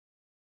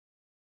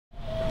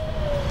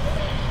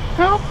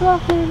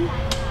CopBlocking.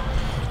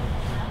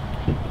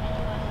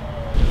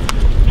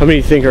 How many do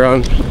you think are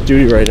on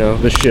duty right now,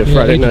 this shift, Yeah,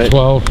 Friday 8 night? to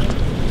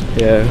 12.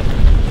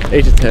 Yeah,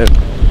 8 to 10.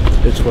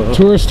 It's 12.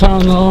 Tourist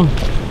town though.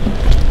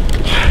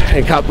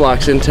 And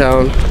CopBlock's in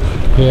town.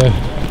 Yeah.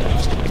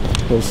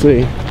 We'll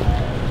see.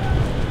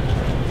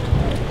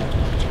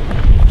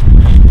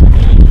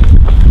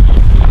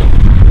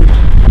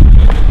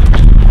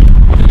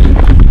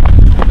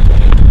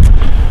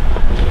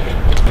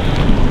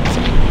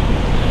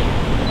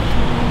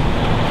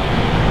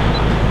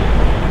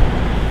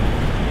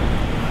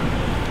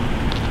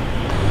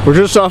 We're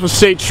just off of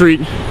State Street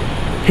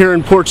here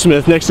in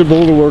Portsmouth next to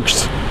Boulder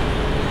Works.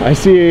 I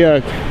see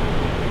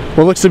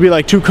what looks to be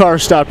like 2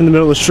 cars stopped in the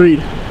middle of the street.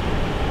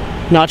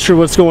 Not sure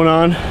what's going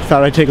on.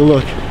 Thought I'd take a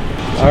look.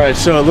 Alright,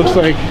 so it looks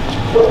like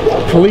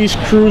police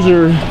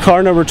cruiser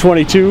car number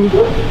 22.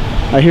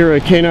 I hear a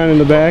canine in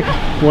the back.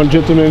 One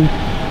gentleman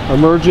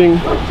emerging.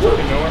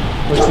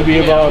 Looks to be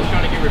about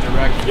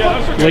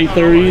late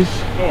 30s.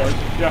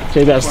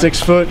 Say about 6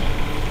 foot.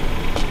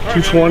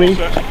 220.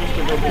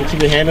 Looks to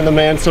be handing the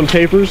man some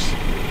papers.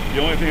 The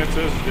only thing it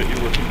says is that you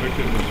were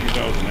convicted in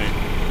 2008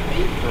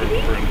 for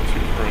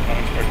an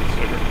unexpected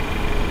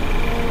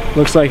cigarette.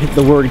 Looks like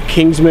the word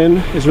Kingsman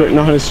is written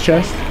on his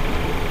chest.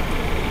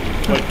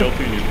 Pled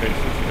guilty and you paid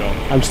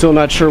 $60. I'm still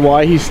not sure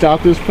why he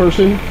stopped this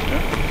person.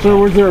 Yeah. Sir,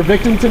 was there a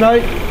victim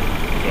tonight?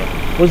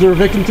 So, Was there a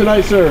victim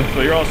tonight, sir?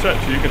 so you're all set.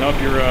 So you can help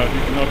your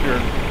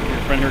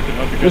friend here can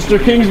help you. Mr.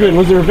 Kingsman,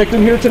 was there a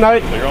victim here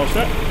tonight? So you're all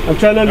set. I'm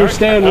trying to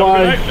understand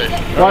Right.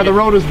 why the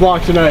road is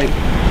blocked tonight.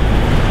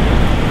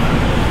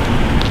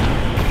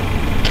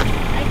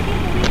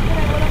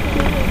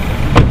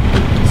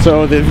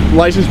 So the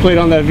license plate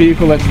on that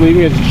vehicle that's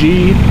leaving is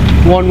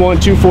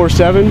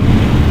G11247.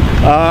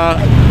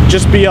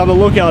 Just be on the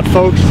lookout,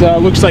 folks.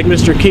 Looks like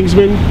Mr.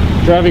 Kingsman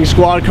driving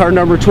squad car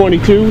number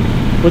 22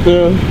 with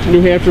the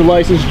New Hampshire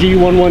license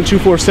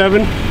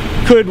G11247.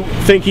 Could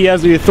think he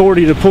has the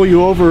authority to pull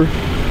you over,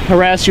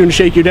 harass you, and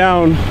shake you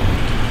down.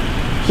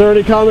 Sir,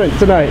 any comment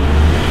tonight?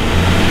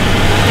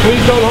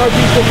 Please don't harm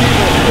peaceful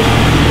people.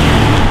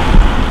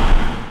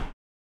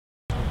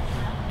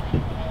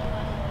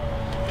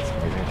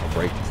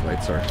 Break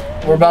tonight,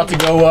 sir. We're about to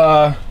go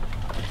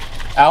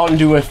out and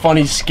do a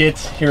funny skit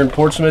here in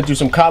Portsmouth, do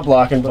some cop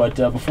blocking, but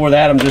before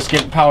that I'm just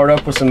getting powered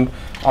up with some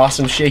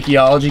awesome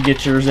shakeology.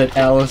 Get yours at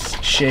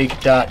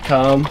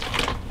aliceshake.com.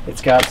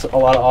 It's got a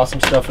lot of awesome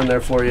stuff in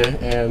there for you,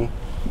 and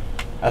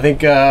I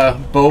think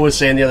Bo was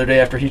saying the other day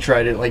after he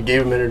tried it, like,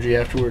 gave him energy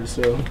afterwards,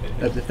 so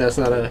if that's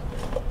not an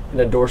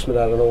endorsement,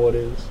 I don't know what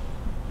is.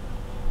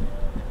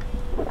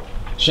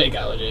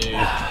 Shakeology.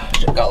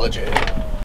 Shakeology.